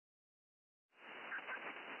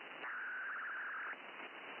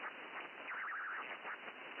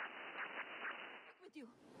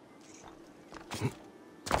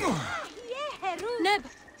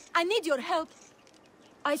I need your help.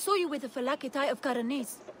 I saw you with the Phylakitai of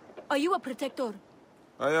Karanis. Are you a protector?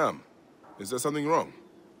 I am. Is there something wrong?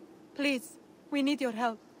 Please, we need your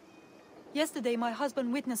help. Yesterday, my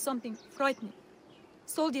husband witnessed something frightening.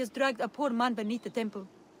 Soldiers dragged a poor man beneath the temple.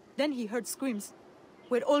 Then he heard screams.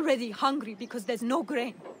 We're already hungry because there's no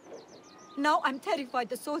grain. Now I'm terrified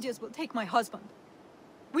the soldiers will take my husband.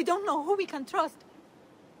 We don't know who we can trust.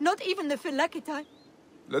 Not even the Phylakitai.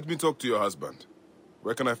 Let me talk to your husband.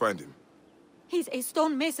 Where can I find him? He's a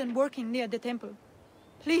stone mason working near the temple.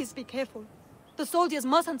 Please be careful. The soldiers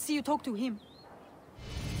mustn't see you talk to him.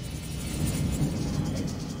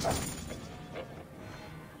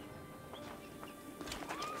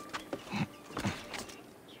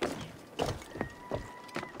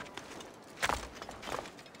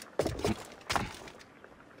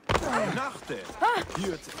 Nachten,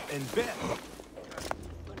 huurt en bed.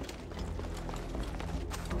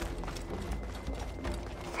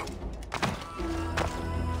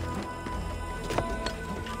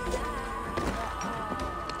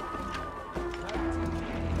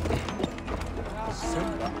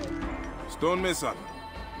 Stonemason,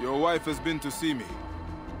 your wife has been to see me.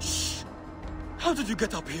 Shh! How did you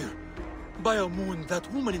get up here? By a moon,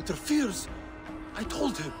 that woman interferes. I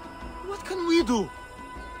told her. What can we do?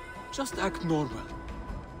 Just act normal.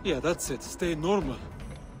 Yeah, that's it. Stay normal.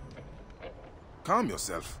 Calm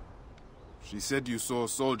yourself. She said you saw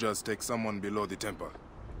soldiers take someone below the temple.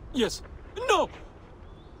 Yes. No!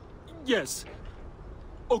 Yes.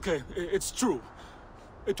 Okay, it's true.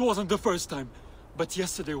 It wasn't the first time. But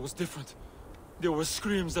yesterday was different. There were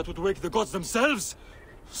screams that would wake the gods themselves.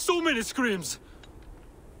 So many screams.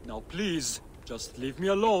 Now please, just leave me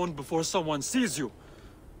alone before someone sees you.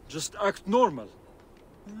 Just act normal.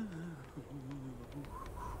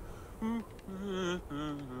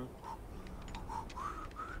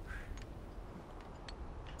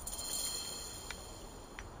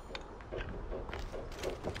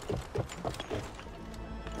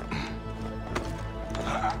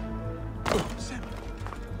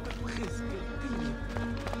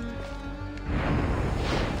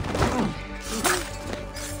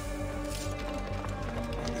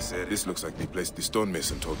 This looks like the place the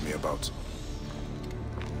stonemason told me about.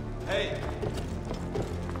 Hey!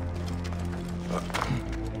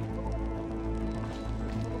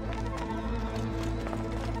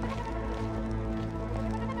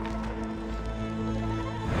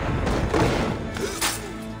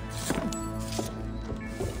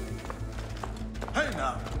 Hey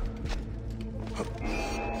now!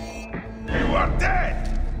 You are dead!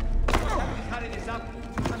 Carry this up.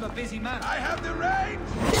 I'm a busy man. I have the range!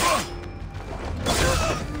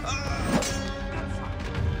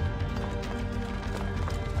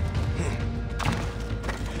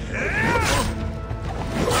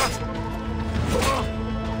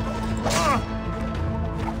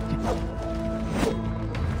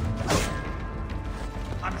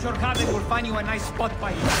 I'm sure Carvin will find you a nice spot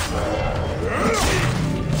by here.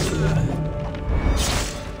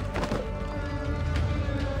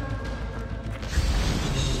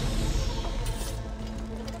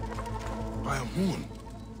 Faiyum,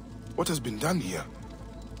 what has been done here?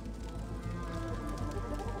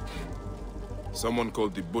 Someone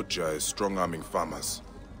called the Butcher is strong-arming farmers.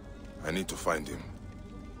 I need to find him.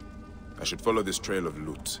 I should follow this trail of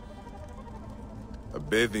loot. A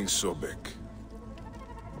bathing Sobek.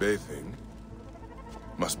 Bathing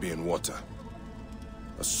must be in water.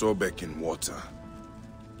 A Sobek in water.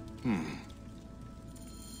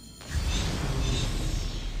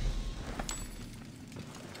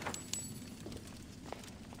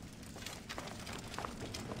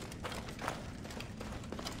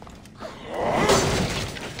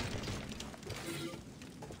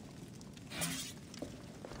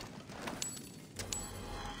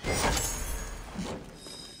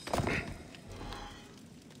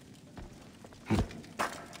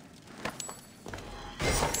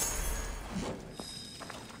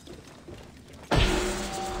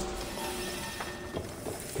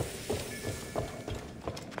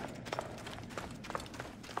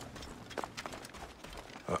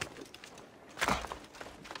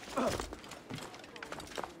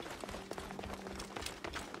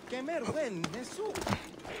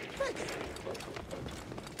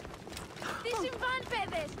 Τι συμβάν,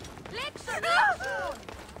 παιδες! Λέξω, λέξω!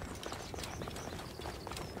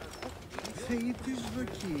 Θεοί της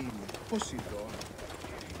δοκίμη. Πώς είδω.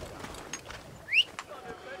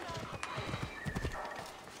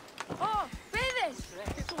 Ω, παιδες!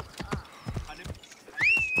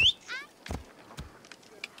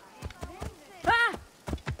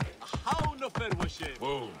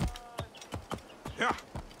 Whoa. Yeah.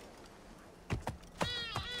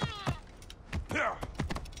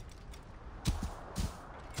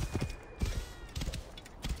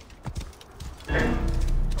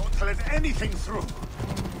 anything through.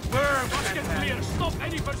 Must get clear. Stop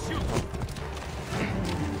any pursuit.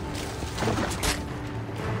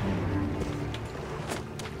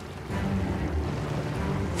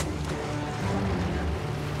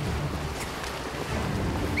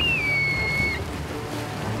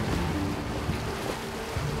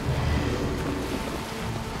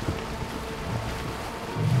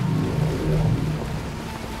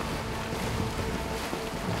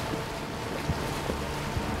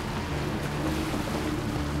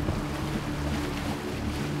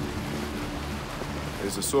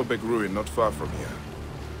 There's a Sobek ruin not far from here.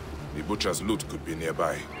 The butcher's loot could be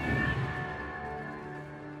nearby.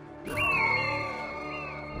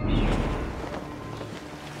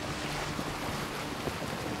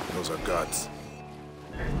 Those are guards.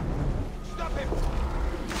 Stop him!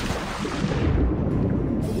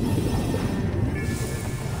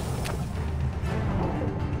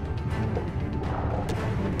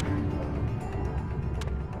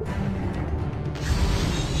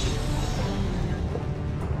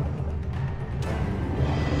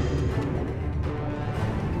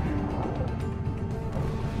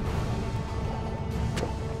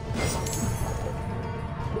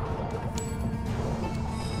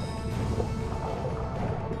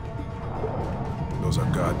 Those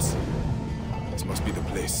are guards. This must be the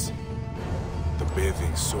place. The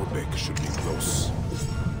bathing Sobek should be close.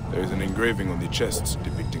 There is an engraving on the chest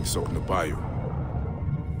depicting Soknopayu.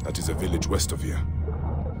 That is a village west of here.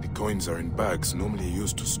 The coins are in bags normally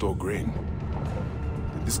used to store grain.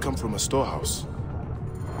 Did this come from a storehouse?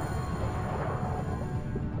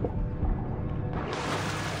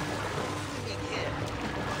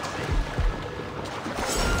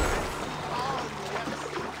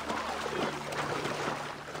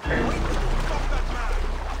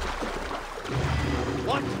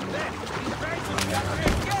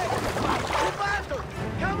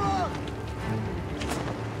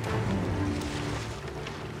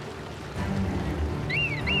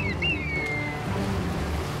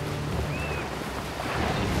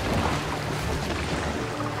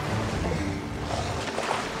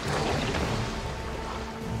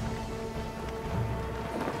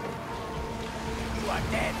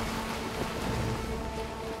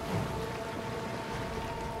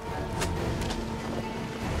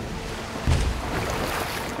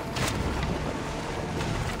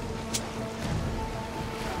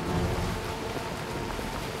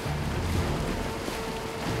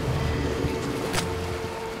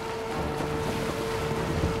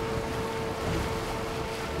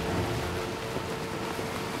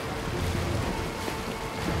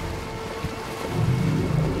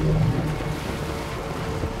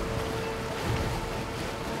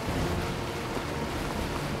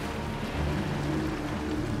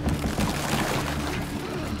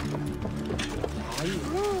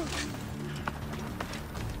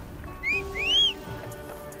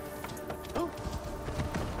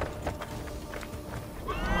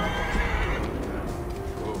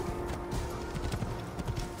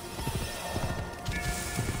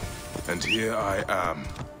 And here I am,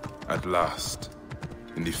 at last,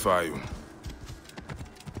 in the Faiyum.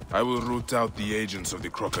 I will root out the agents of the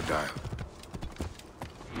crocodile.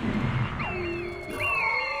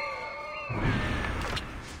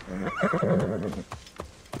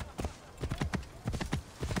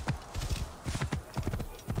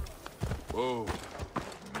 Whoa.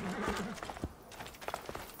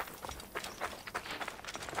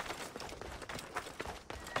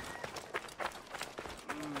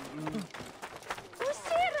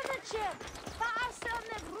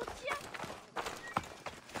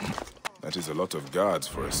 That is a lot of guards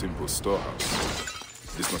for a simple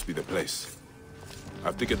storehouse. This must be the place. I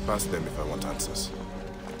have to get past them if I want answers.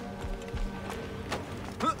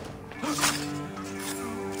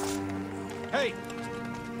 Hey!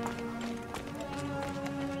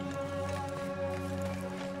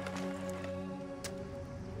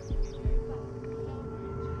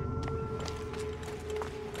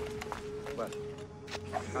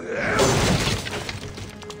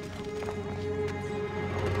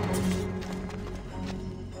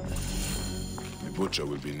 The butcher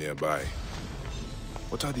will be nearby.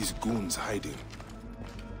 What are these goons hiding?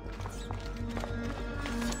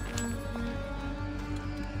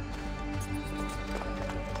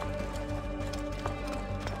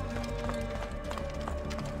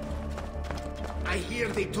 I hear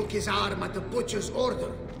they took his arm at the butcher's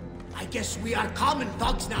order. I guess we are common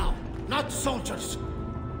thugs now, not soldiers.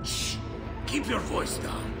 Shh! Keep your voice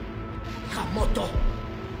down. Kamoto,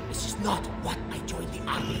 this is not what I joined the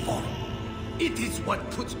army for. It is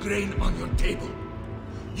what puts grain on your table.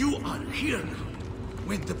 You are here now.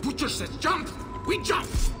 When the butcher says jump, We jump!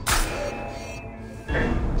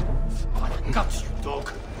 I got you,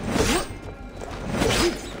 dog.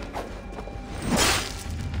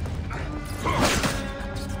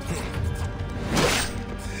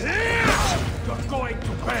 You're going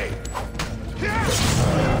to pay!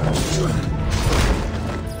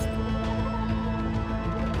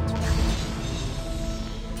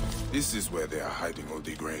 This is where they are hiding all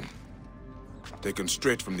the grain. Taken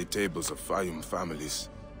straight from the tables of Faiyum families.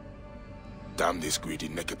 Damn this greedy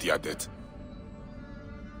Nekatiadet.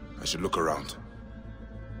 I should look around.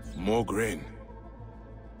 More grain.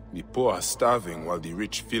 The poor are starving while the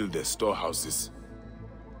rich fill their storehouses.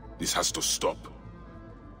 This has to stop.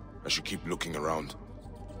 I should keep looking around.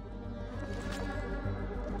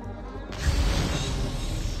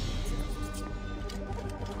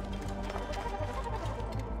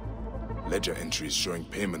 Ledger entries showing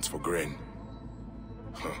payments for grain.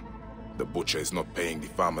 Huh. The butcher is not paying the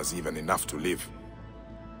farmers even enough to live.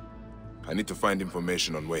 I need to find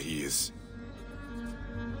information on where he is.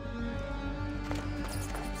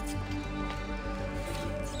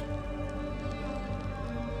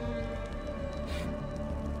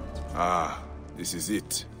 Ah, this is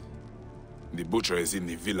it. The butcher is in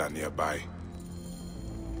the villa nearby.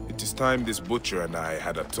 It is time this butcher and I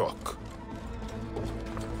had a talk.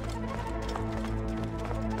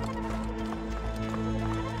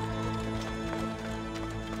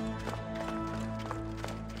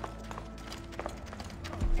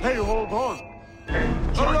 Hey, hold on!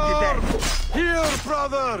 Alarm! Here,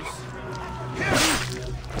 brothers!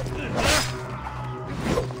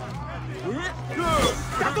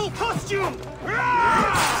 That'll cost you!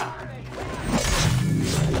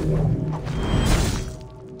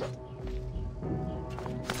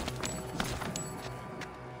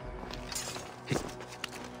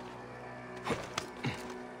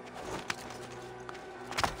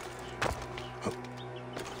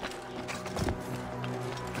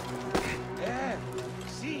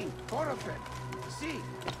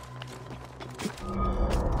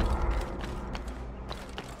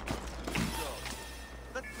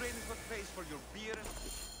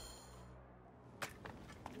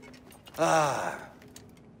 Ah,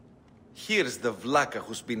 here's the Vlaka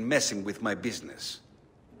who's been messing with my business.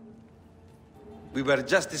 We were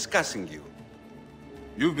just discussing you.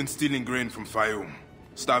 You've been stealing grain from Faiyum,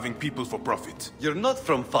 starving people for profit. You're not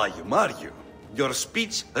from Faiyum, are you? Your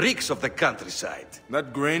speech reeks of the countryside.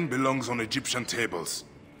 That grain belongs on Egyptian tables.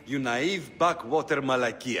 You naive backwater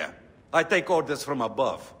Malakia. I take orders from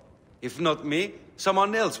above. If not me,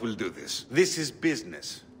 someone else will do this. This is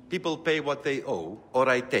business. People pay what they owe, or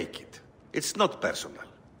I take it. It's not personal.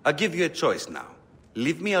 I give you a choice now.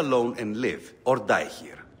 Leave me alone and live, or die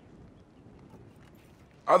here.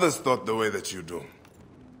 Others thought the way that you do.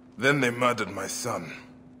 Then they murdered my son.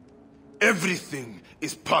 Everything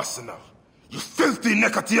is personal. You filthy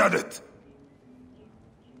Nekatiadet!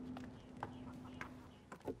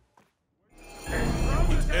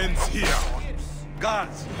 It ends here.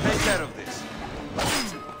 Guards, take care of this.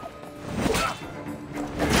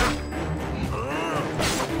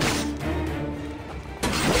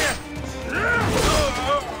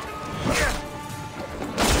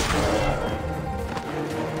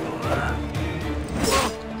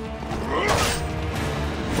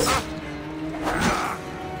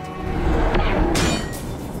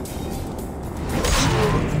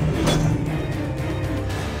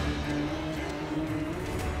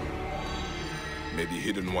 May the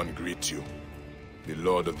Hidden One greet you. The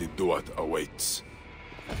Lord of the Duat awaits.